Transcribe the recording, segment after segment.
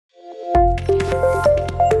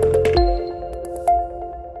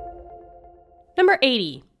Number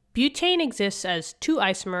 80. Butane exists as two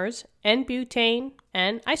isomers, n-butane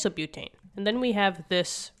and isobutane. And then we have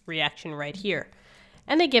this reaction right here.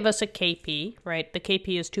 And they give us a Kp, right? The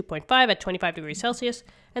Kp is 2.5 at 25 degrees Celsius.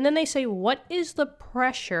 And then they say, what is the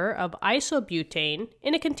pressure of isobutane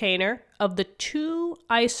in a container of the two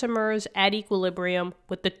isomers at equilibrium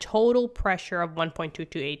with the total pressure of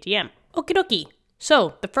 1.22 atm? Okie dokie.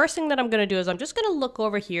 So the first thing that I'm going to do is I'm just going to look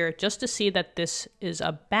over here just to see that this is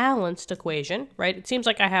a balanced equation, right? It seems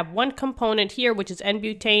like I have one component here, which is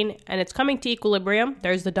n-butane, and it's coming to equilibrium.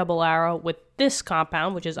 There's the double arrow with this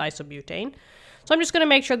compound, which is isobutane. So I'm just going to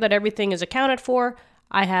make sure that everything is accounted for.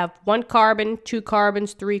 I have 1 carbon, 2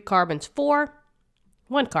 carbons, 3 carbons, 4.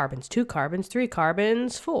 1 carbons, 2 carbons, 3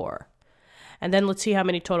 carbons, 4. And then let's see how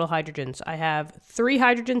many total hydrogens. I have 3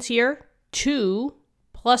 hydrogens here, 2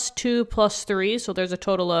 plus 2 plus 3, so there's a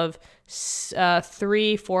total of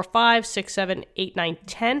 3, 4, 5, 6, 7, 8, 9,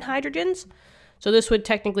 10 hydrogens. So this would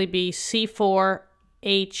technically be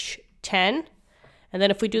C4H10. And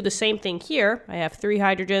then if we do the same thing here, I have 3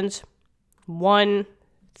 hydrogens, 1,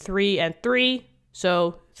 3, and 3.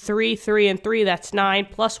 So 3, 3, and 3, that's 9,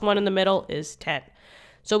 plus 1 in the middle is 10.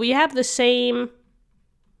 So we have the same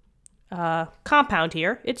compound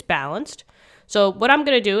here. It's balanced. So what I'm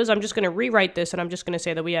going to do is I'm just going to rewrite this, and I'm just going to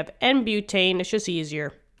say that we have n-butane. It's just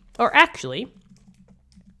easier. Or actually,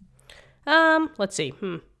 let's see.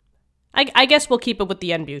 I guess we'll keep it with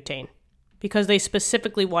the n-butane because they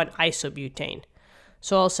specifically want isobutane.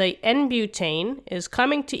 So I'll say n-butane is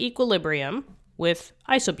coming to equilibrium with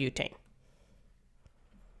isobutane.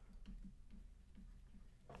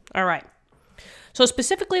 All right. So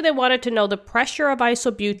specifically, they wanted to know the pressure of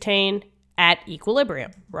isobutane at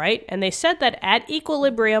equilibrium, right? And they said that at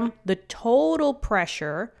equilibrium, the total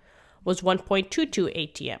pressure was 1.22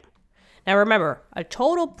 atm. Now remember, a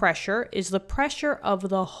total pressure is the pressure of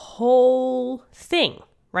the whole thing,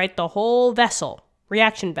 right? The whole vessel,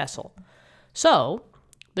 reaction vessel. So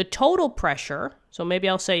the total pressure, so maybe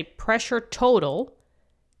I'll say pressure total,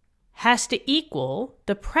 has to equal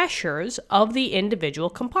the pressures of the individual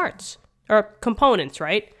components,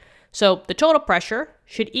 right? So the total pressure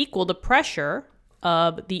should equal the pressure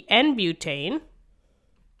of the n-butane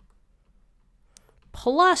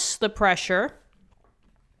plus the pressure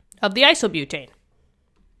of the isobutane.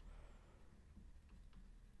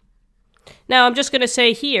 Now I'm just going to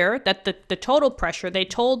say here that the total pressure they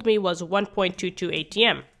told me was 1.22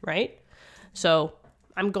 atm, right? So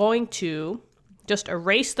I'm going to just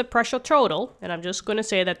erase the pressure total, and I'm just going to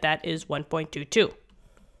say that that is 1.22.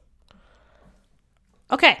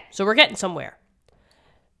 Okay, so we're getting somewhere.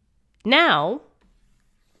 Now,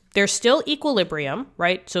 there's still equilibrium,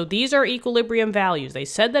 right? So these are equilibrium values. They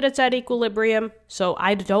said that it's at equilibrium, so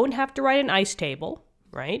I don't have to write an ice table,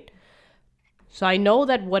 right? So I know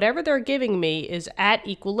that whatever they're giving me is at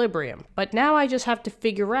equilibrium. But now I just have to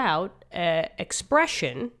figure out an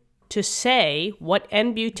expression to say what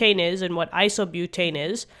n-butane is and what isobutane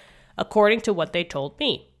is according to what they told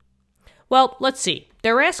me. Well, let's see.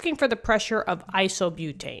 They're asking for the pressure of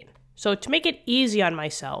isobutane. So to make it easy on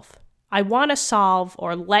myself, I want to solve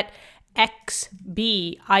or let X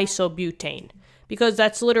be isobutane because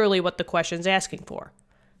that's literally what the question's asking for.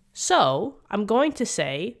 So I'm going to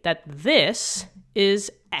say that this is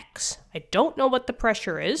X. I don't know what the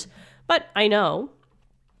pressure is, but I know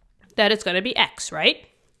that it's going to be X, right?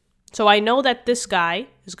 So I know that this guy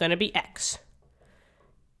is going to be X.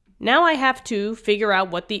 Now I have to figure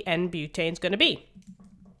out what the n-butane is going to be.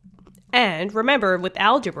 And remember, with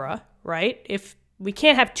algebra, right, if we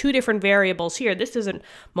can't have two different variables here, this isn't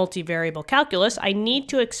multivariable calculus, I need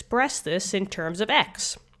to express this in terms of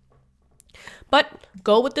X. But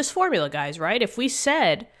go with this formula, guys, right? If we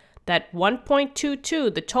said that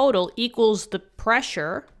 1.22, the total, equals the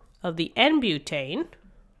pressure of the n-butane,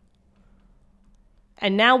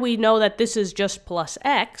 and now we know that this is just plus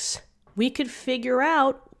X, we could figure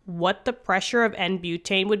out what the pressure of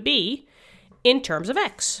n-butane would be in terms of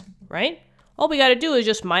X, right? All we got to do is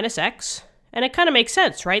just minus X, and it kind of makes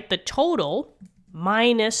sense, right? The total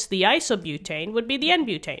minus the isobutane would be the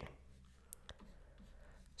n-butane.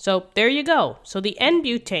 So there you go. So the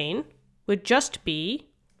n-butane would just be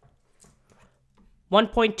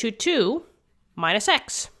 1.22 minus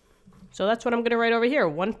X. So that's what I'm going to write over here,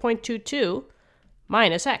 1.22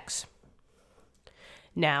 minus X.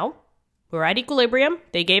 Now, we're at equilibrium.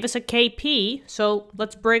 They gave us a Kp, so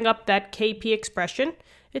let's bring up that Kp expression.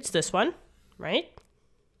 It's this one, right?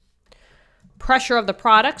 Pressure of the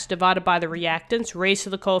products divided by the reactants raised to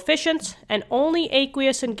the coefficients, and only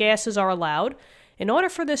aqueous and gases are allowed. In order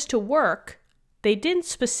for this to work, they didn't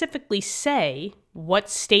specifically say what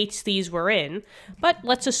states these were in, but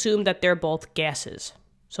let's assume that they're both gases.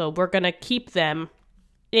 So we're going to keep them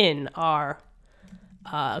in our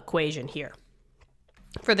equation here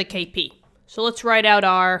for the Kp. So let's write out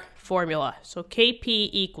our formula. So Kp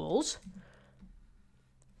equals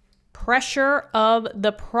pressure of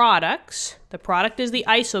the products. The product is the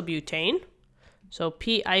isobutane. So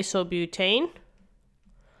P isobutane.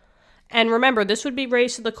 And remember, this would be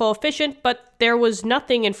raised to the coefficient, but there was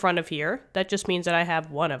nothing in front of here. That just means that I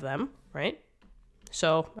have one of them, right?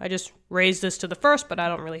 So I just raised this to the first, but I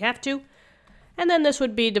don't really have to. And then this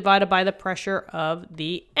would be divided by the pressure of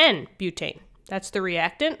the n-butane. That's the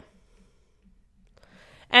reactant.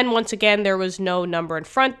 And once again, there was no number in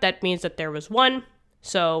front. That means that there was one.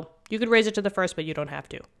 So you could raise it to the first, but you don't have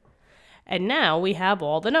to. And now we have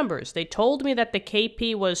all the numbers. They told me that the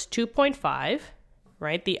Kp was 2.5,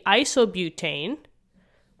 right? The isobutane,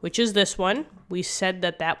 which is this one, we said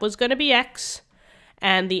that that was going to be X.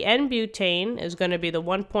 And the n-butane is going to be the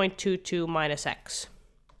 1.22 minus X.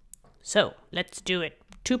 So let's do it.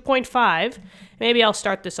 2.5, maybe I'll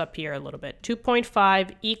start this up here a little bit.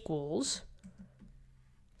 2.5 equals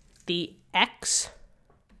the X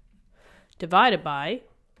divided by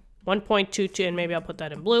 1.22, and maybe I'll put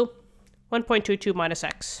that in blue, 1.22 minus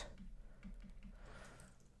X.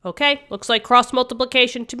 Okay, looks like cross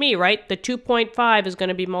multiplication to me, right? The 2.5 is going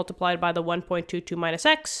to be multiplied by the 1.22 minus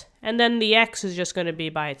X, and then the X is just going to be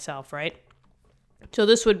by itself, right? So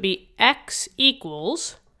this would be X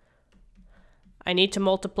equals, I need to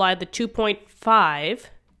multiply the 2.5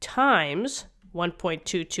 times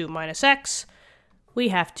 1.22 minus X. We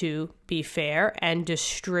have to be fair and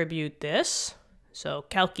distribute this. So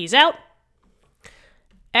calculus out.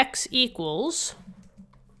 X equals,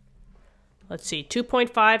 let's see,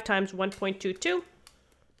 2.5 times 1.22.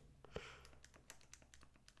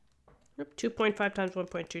 2.5 times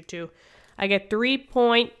 1.22. I get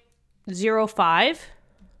 3.05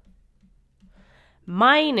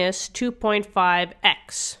 minus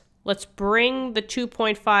 2.5x. Let's bring the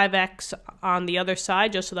 2.5x on the other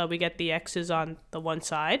side just so that we get the x's on the one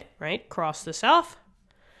side, right? Cross this off.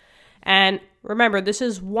 And remember, this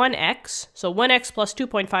is 1x. So 1x plus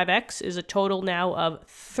 2.5x is a total now of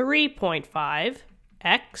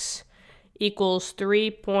 3.5x equals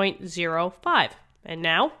 3.05. And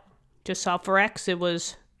now, to solve for x, it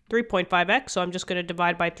was 3.5x. So I'm just going to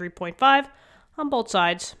divide by 3.5 on both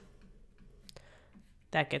sides.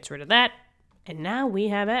 That gets rid of that. And now we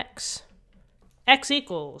have x. X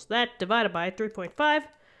equals that divided by 3.5. A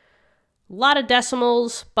lot of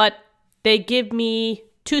decimals, but they give me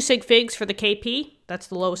 2 sig figs for the Kp. That's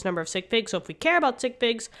the lowest number of sig figs. So if we care about sig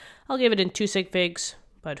figs, I'll give it in 2 sig figs.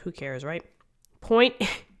 But who cares, right?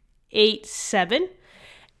 0.87.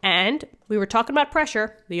 And we were talking about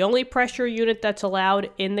pressure. The only pressure unit that's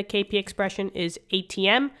allowed in the Kp expression is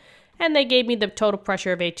atm. And they gave me the total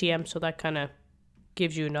pressure of atm, so that kind of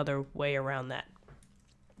gives you another way around that.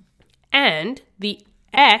 And the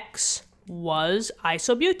X was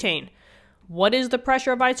isobutane. What is the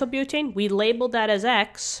pressure of isobutane? We labeled that as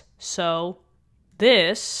X, so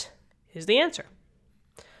this is the answer.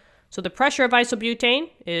 So the pressure of isobutane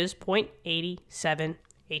is 0.87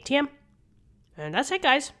 atm. And that's it,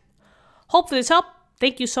 guys. Hopefully this helped.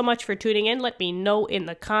 Thank you so much for tuning in. Let me know in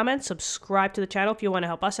the comments. Subscribe to the channel if you want to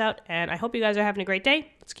help us out. And I hope you guys are having a great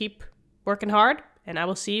day. Let's keep working hard. And I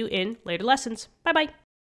will see you in later lessons. Bye-bye.